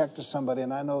writing this check to somebody,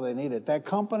 and I know they need it. That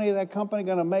company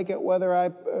going to make it whether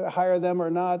I hire them or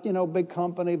not. You know, big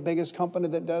company, biggest company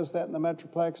that does that in the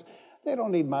Metroplex. They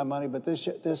don't need my money, but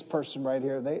this person right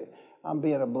here, I'm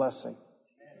being a blessing.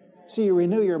 See, you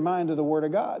renew your mind to the Word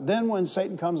of God. Then when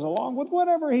Satan comes along with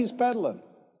whatever he's peddling,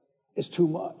 it's too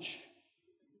much.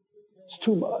 It's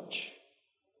too much.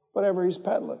 Whatever he's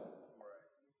peddling.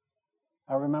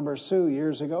 I remember Sue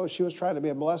years ago, she was trying to be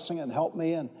a blessing and help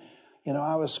me. And, you know,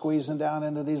 I was squeezing down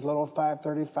into these little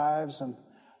 535s. And,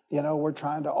 you know, we're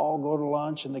trying to all go to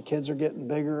lunch and the kids are getting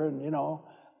bigger. And, you know,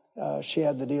 she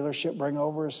had the dealership bring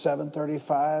over a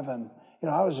 735. And, you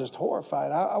know, I was just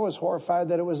horrified. I was horrified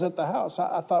that it was at the house.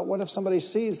 I thought, what if somebody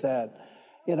sees that?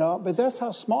 You know, but that's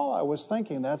how small I was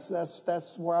thinking. That's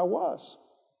where I was.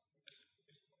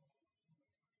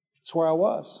 It's where I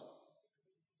was.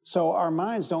 So our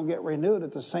minds don't get renewed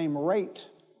at the same rate.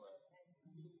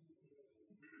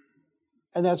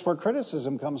 And that's where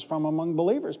criticism comes from among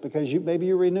believers, because maybe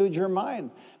you renewed your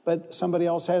mind, but somebody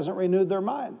else hasn't renewed their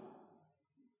mind.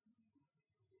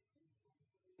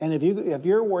 And if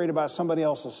you're worried about somebody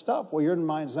else's stuff, well, your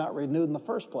mind's not renewed in the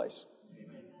first place.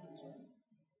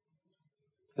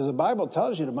 Because the Bible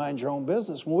tells you to mind your own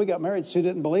business. When we got married, Sue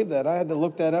didn't believe that. I had to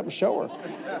look that up and show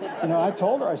her. You know, I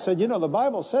told her, I said, you know, the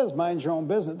Bible says mind your own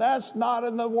business. That's not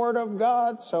in the Word of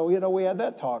God. So, you know, we had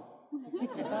that talk.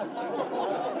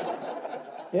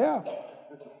 Yeah.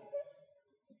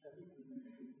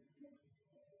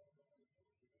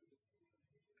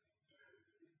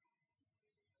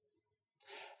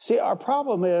 See, our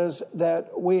problem is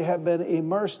that we have been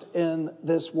immersed in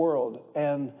this world,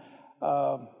 and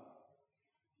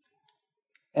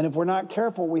if we're not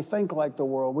careful, we think like the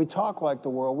world, we talk like the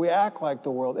world, we act like the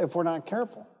world, if we're not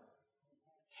careful.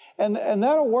 And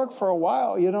that'll work for a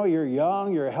while. You know, you're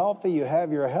young, you're healthy, you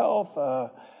have your health,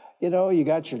 you know, you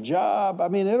got your job. I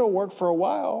mean, it'll work for a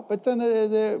while, but then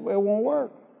it won't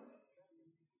work.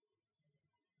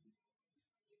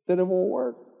 Then it won't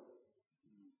work.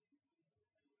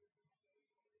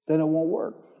 Then it won't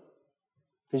work.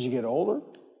 Because you get older.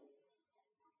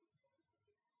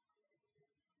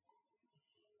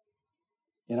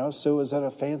 You know, Sue was at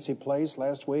a fancy place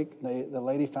last week. The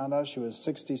lady found out she was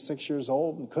 66 years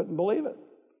old and couldn't believe it.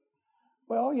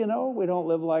 Well, you know, we don't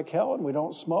live like hell, and we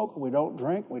don't smoke, we don't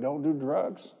drink, we don't do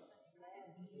drugs.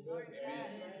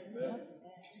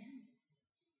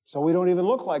 So we don't even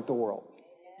look like the world.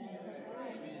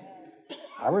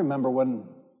 I remember when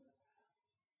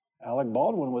Alec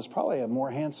Baldwin was probably a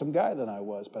more handsome guy than I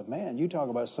was, but man, you talk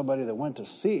about somebody that went to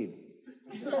seed.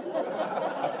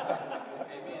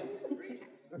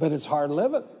 But it's hard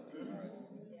living.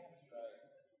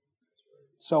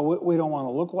 So we don't want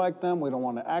to look like them. We don't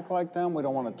want to act like them. We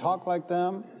don't want to talk like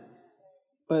them.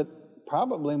 But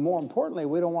probably more importantly,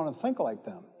 we don't want to think like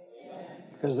them.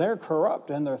 Because they're corrupt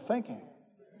in their thinking.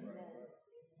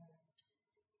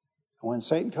 And when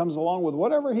Satan comes along with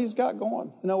whatever he's got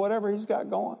going, you know, whatever he's got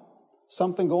going,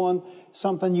 something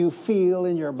you feel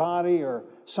in your body, or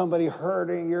somebody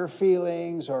hurting your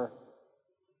feelings, or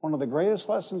one of the greatest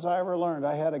lessons I ever learned,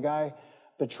 I had a guy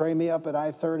betray me up at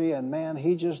I-30, and man,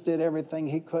 he just did everything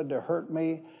he could to hurt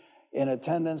me in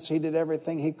attendance. He did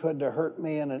everything he could to hurt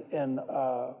me in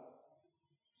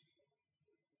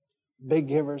big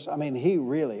givers. I mean, he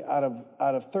really, out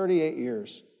of 38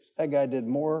 years, that guy did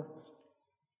more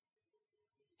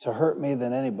to hurt me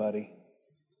than anybody.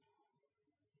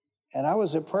 And I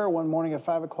was at prayer one morning at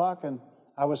 5 o'clock, and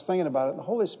I was thinking about it. The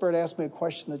Holy Spirit asked me a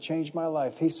question that changed my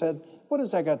life. He said, "What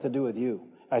has that got to do with you?"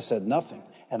 I said, "Nothing."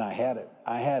 And I had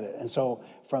it. And so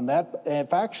from that,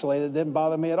 if actually, it didn't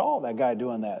bother me at all, that guy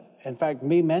doing that. In fact,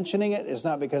 me mentioning it is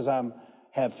not because I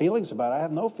have feelings about it. I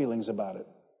have no feelings about it.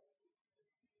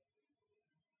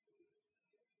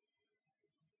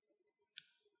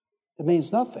 It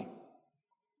means nothing.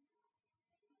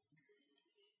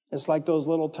 It's like those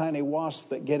little tiny wasps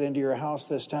that get into your house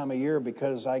this time of year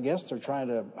because I guess they're trying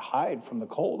to hide from the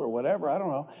cold or whatever. I don't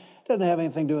know. It doesn't have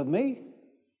anything to do with me.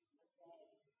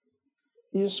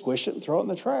 You just squish it and throw it in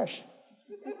the trash.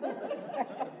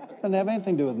 Doesn't have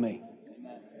anything to do with me.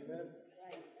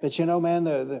 But you know, man,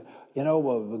 the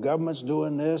government's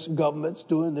doing this, and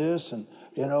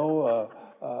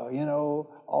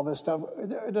all this stuff.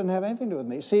 It doesn't have anything to do with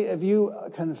me. See, if you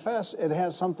confess it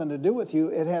has something to do with you,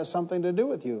 it has something to do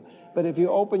with you. But if you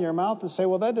open your mouth and say,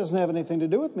 well, that doesn't have anything to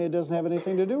do with me, it doesn't have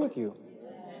anything to do with you.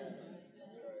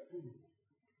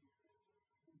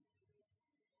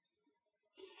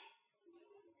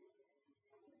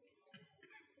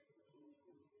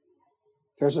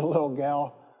 There's a little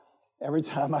gal, every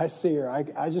time I see her,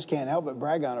 I just can't help but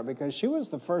brag on her because she was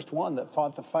the first one that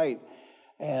fought the fight.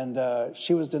 And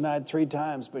she was denied 3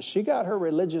 times, but she got her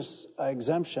religious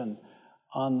exemption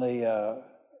on the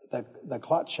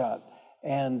clot shot.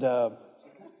 And to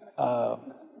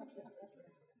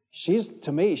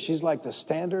me, she's like the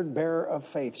standard bearer of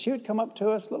faith. She would come up to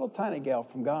us, little tiny gal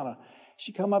from Ghana.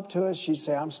 She'd come up to us, she'd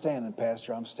say, "I'm standing,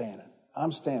 Pastor, I'm standing.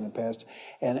 I'm standing, Pastor."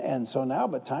 And so now,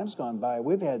 but time's gone by,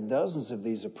 we've had dozens of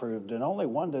these approved, and only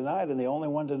one denied, and the only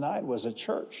one denied was a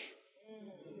church.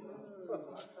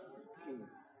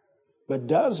 But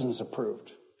dozens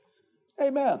approved.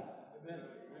 Amen.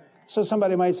 So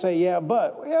somebody might say,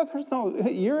 there's no,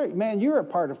 you're a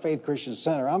part of Faith Christian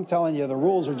Center. I'm telling you, the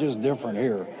rules are just different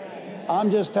here. I'm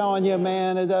just telling you,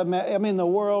 man, it doesn't matter. I mean, the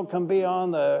world can be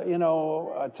on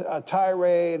a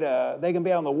tirade. They can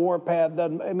be on the warpath.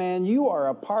 Man, you are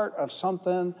a part of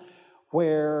something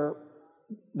where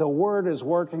the word is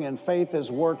working and faith is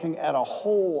working at a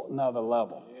whole nother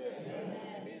level.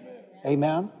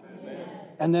 Amen.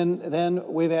 And then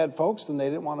we've had folks, and they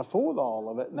didn't want to fool with all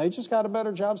of it, and they just got a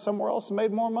better job somewhere else and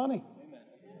made more money.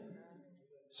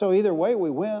 So either way,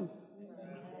 we win.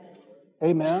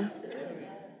 Amen.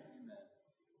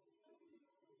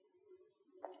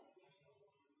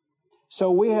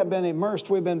 So we have been immersed,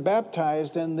 we've been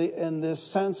baptized in this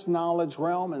sense knowledge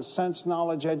realm, and sense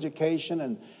knowledge education,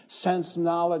 and sense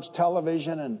knowledge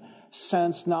television, and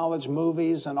sense knowledge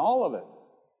movies, and all of it.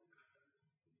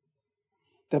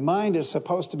 The mind is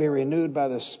supposed to be renewed by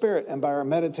the Spirit and by our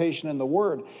meditation in the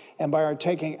Word and by our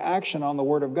taking action on the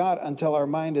Word of God until our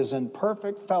mind is in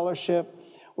perfect fellowship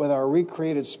with our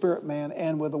recreated spirit man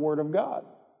and with the Word of God.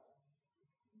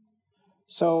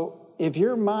 So if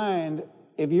your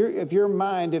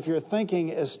thinking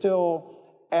is still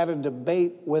at a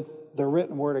debate with the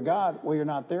written Word of God, well, you're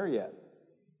not there yet.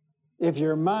 If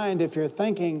your mind, if your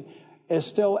thinking is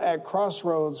still at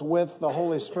crossroads with the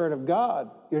Holy Spirit of God,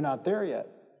 you're not there yet.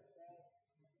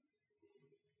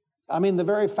 I mean, the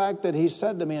very fact that he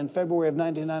said to me in February of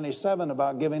 1997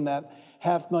 about giving that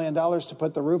 $500,000 to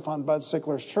put the roof on Bud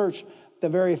Sickler's church, the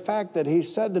very fact that he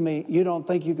said to me, you don't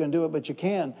think you can do it, but you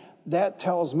can, that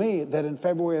tells me that in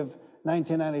February of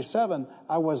 1997,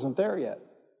 I wasn't there yet.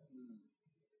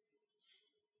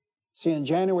 See, in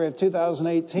January of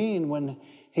 2018, when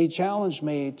he challenged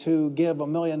me to give $1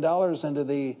 million into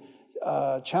the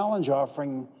challenge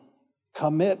offering,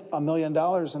 commit $1 million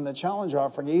in the challenge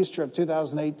offering, Easter of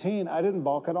 2018, I didn't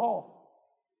balk at all.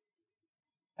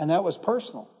 And that was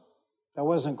personal. That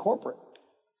wasn't corporate.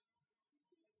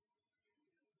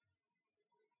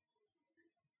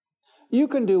 You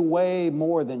can do way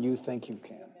more than you think you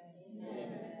can.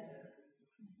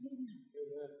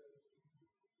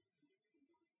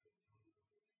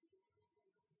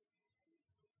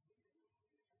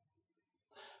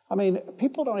 I mean,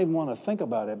 people don't even want to think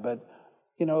about it, but,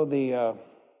 you know, the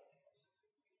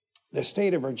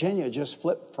state of Virginia just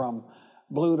flipped from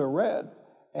blue to red.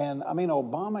 And, I mean,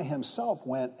 Obama himself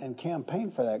went and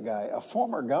campaigned for that guy, a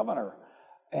former governor.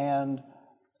 And,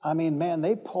 I mean, man,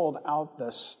 they pulled out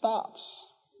the stops.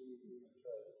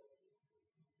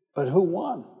 But who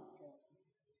won?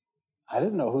 I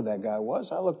didn't know who that guy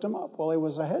was. I looked him up. Well, he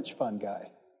was a hedge fund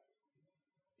guy.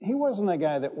 He wasn't the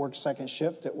guy that worked second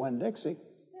shift at Winn-Dixie.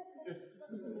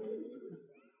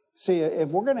 See, if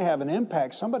we're going to have an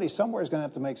impact, somebody somewhere is going to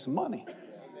have to make some money.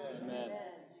 Amen.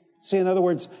 See, in other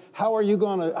words, how are you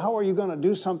going to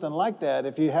do something like that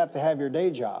if you have to have your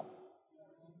day job?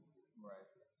 Right.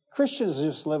 Christians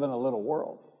just live in a little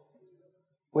world.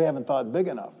 We haven't thought big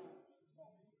enough.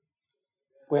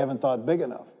 We haven't thought big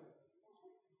enough.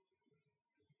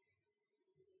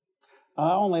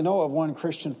 I only know of one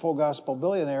Christian full gospel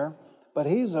billionaire, but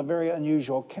he's a very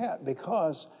unusual cat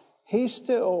because he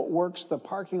still works the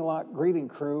parking lot greeting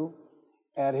crew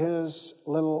at his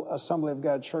little Assembly of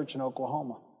God church in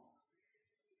Oklahoma.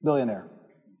 Billionaire.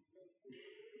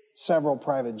 Several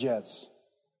private jets.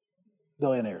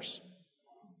 Billionaires.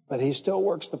 But he still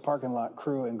works the parking lot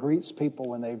crew and greets people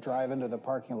when they drive into the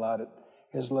parking lot at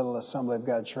his little Assembly of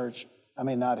God church. I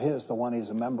mean, not his, the one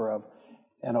he's a member of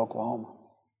in Oklahoma.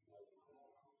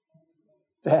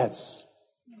 That's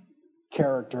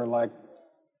character like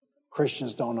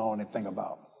Christians don't know anything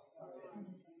about.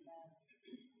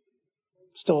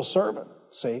 Still serving,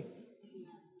 see?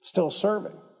 Still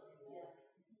serving.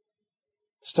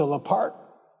 Still apart.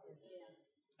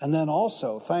 And then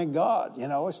also, thank God, you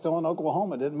know, it's still in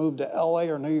Oklahoma, didn't move to LA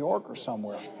or New York or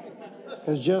somewhere.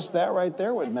 Because just that right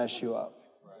there would mess you up.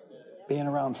 Being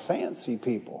around fancy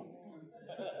people.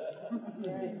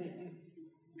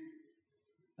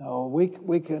 No,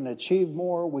 we can achieve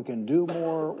more, we can do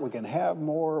more, we can have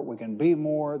more, we can be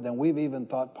more than we've even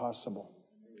thought possible.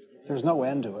 There's no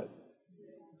end to it.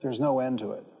 There's no end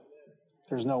to it.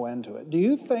 There's no end to it. Do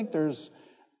you think there's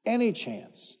any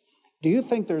chance? Do you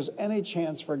think there's any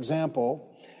chance, for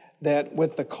example, that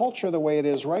with the culture the way it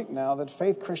is right now, that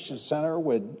Faith Christian Center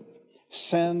would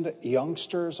send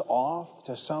youngsters off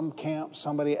to some camp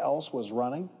somebody else was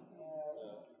running?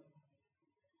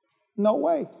 No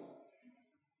way.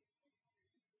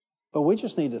 But we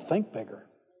just need to think bigger.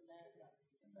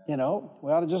 You know, we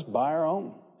ought to just buy our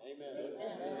own.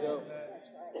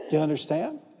 Do you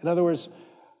understand? In other words,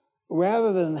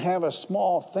 rather than have a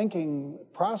small thinking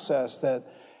process that,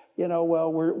 you know,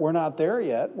 well, we're not there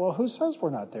yet. Well, who says we're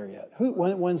not there yet?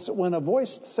 When a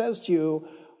voice says to you,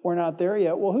 we're not there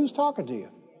yet, well, who's talking to you?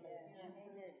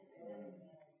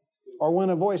 Or when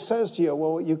a voice says to you,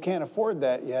 well, you can't afford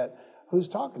that yet, who's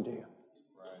talking to you?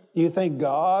 Do you think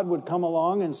God would come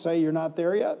along and say you're not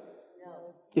there yet? No.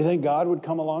 Do you think God would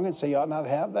come along and say you ought not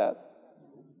have that?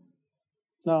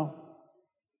 No.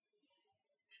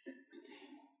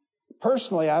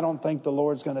 Personally, I don't think the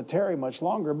Lord's going to tarry much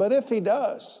longer, but if he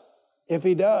does,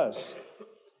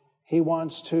 he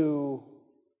wants to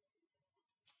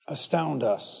astound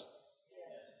us.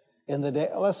 In the day,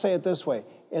 let's say it this way,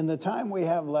 in the time we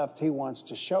have left, he wants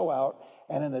to show out,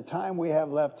 and in the time we have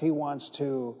left, he wants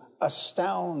to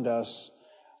astound us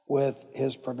with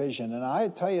his provision. And I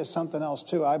tell you something else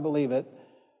too, I believe it,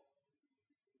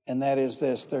 and that is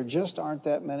this: there just aren't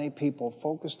that many people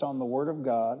focused on the Word of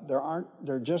God.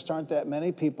 There just aren't that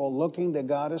many people looking to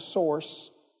God as source.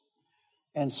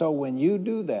 And so when you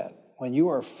do that, when you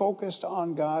are focused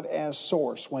on God as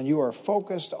source, when you are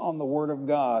focused on the Word of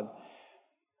God,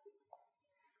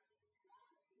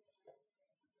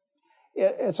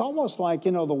 it's almost like,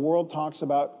 you know, the world talks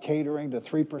about catering to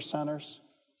 3%ers.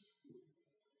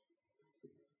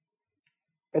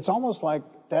 It's almost like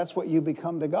that's what you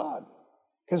become to God.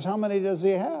 Because how many does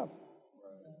he have?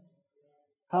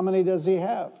 How many does he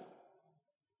have?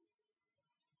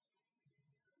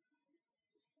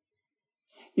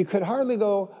 You could hardly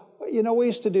go, you know, we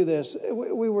used to do this.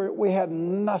 We had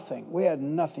nothing. We had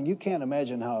nothing. You can't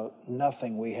imagine how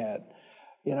nothing we had.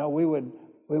 You know, we would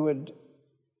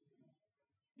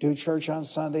do church on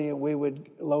Sunday, and we would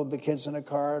load the kids in a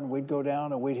car, and we'd go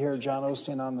down, and we'd hear John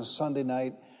Osteen on the Sunday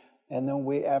night, and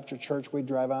then after church, we'd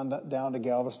drive on down to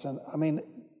Galveston. I mean,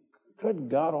 good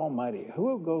God Almighty,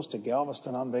 who goes to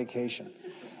Galveston on vacation?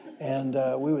 And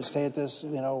we would stay at this,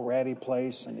 you know, ratty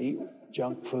place and eat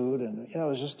junk food, and, you know, it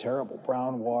was just terrible.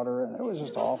 Brown water, and it was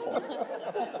just awful,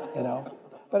 you know.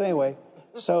 But anyway,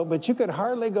 but you could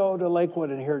hardly go to Lakewood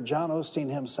and hear John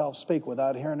Osteen himself speak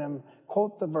without hearing him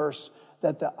quote the verse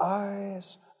that the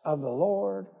eyes of the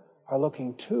Lord are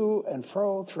looking to and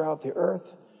fro throughout the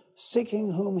earth,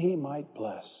 seeking whom he might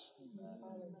bless.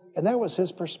 And that was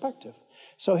his perspective.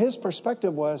 So his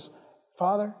perspective was,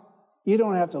 Father, you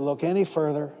don't have to look any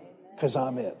further because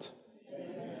I'm it.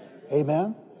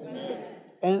 Amen?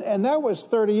 And that was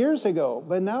 30 years ago,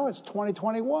 but now it's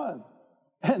 2021.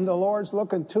 And the Lord's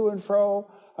looking to and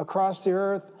fro across the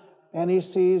earth, and he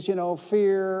sees, you know,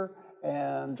 fear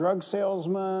and drug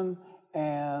salesmen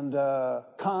and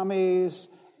commies,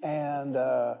 and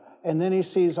then he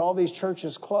sees all these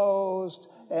churches closed,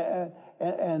 and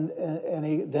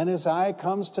then his eye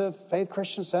comes to Faith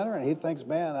Christian Center, and he thinks,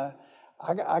 man,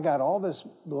 I got all this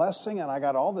blessing, and I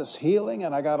got all this healing,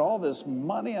 and I got all this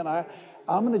money, and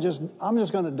I'm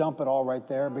just going to dump it all right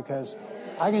there, because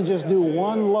I can just do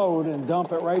one load and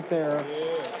dump it right there.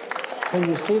 Can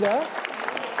you see that?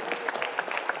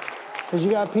 Because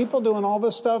you got people doing all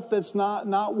this stuff that's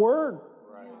not word.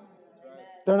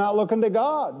 They're not looking to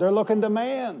God. They're looking to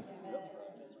man.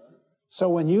 So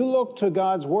when you look to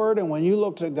God's word and when you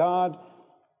look to God,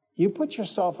 you put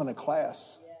yourself in a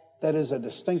class that is a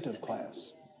distinctive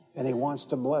class. And he wants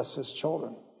to bless his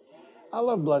children. I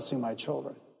love blessing my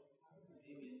children.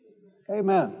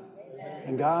 Amen.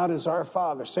 And God is our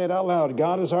Father. Say it out loud.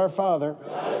 God is our Father.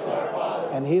 God is our Father.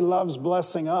 And he loves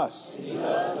blessing us. He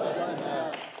loves blessing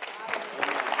us.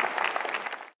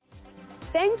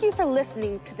 Thank you for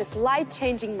listening to this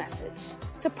life-changing message.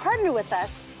 To partner with us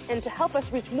and to help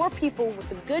us reach more people with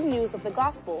the good news of the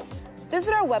gospel,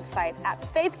 visit our website at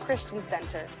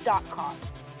faithchristiancenter.com.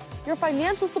 Your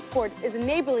financial support is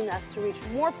enabling us to reach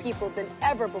more people than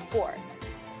ever before.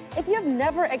 If you have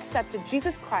never accepted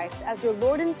Jesus Christ as your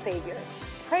Lord and Savior,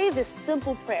 pray this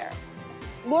simple prayer.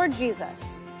 Lord Jesus,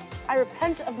 I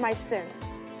repent of my sins.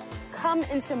 Come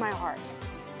into my heart.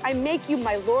 I make you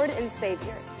my Lord and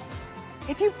Savior.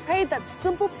 If you prayed that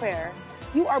simple prayer,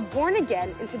 you are born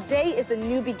again, and today is a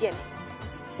new beginning.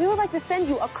 We would like to send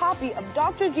you a copy of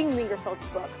Dr. Gene Lingerfeld's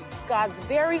book, God's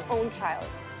Very Own Child.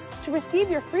 To receive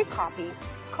your free copy,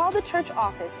 call the church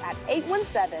office at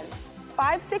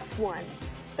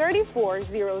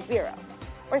 817-561-3400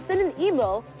 or send an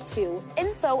email to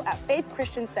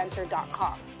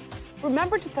info@faithchristiancenter.com.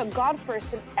 Remember to put God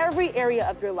first in every area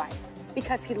of your life,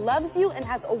 because he loves you and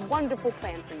has a wonderful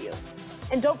plan for you.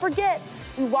 And don't forget,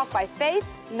 we walk by faith,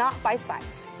 not by sight.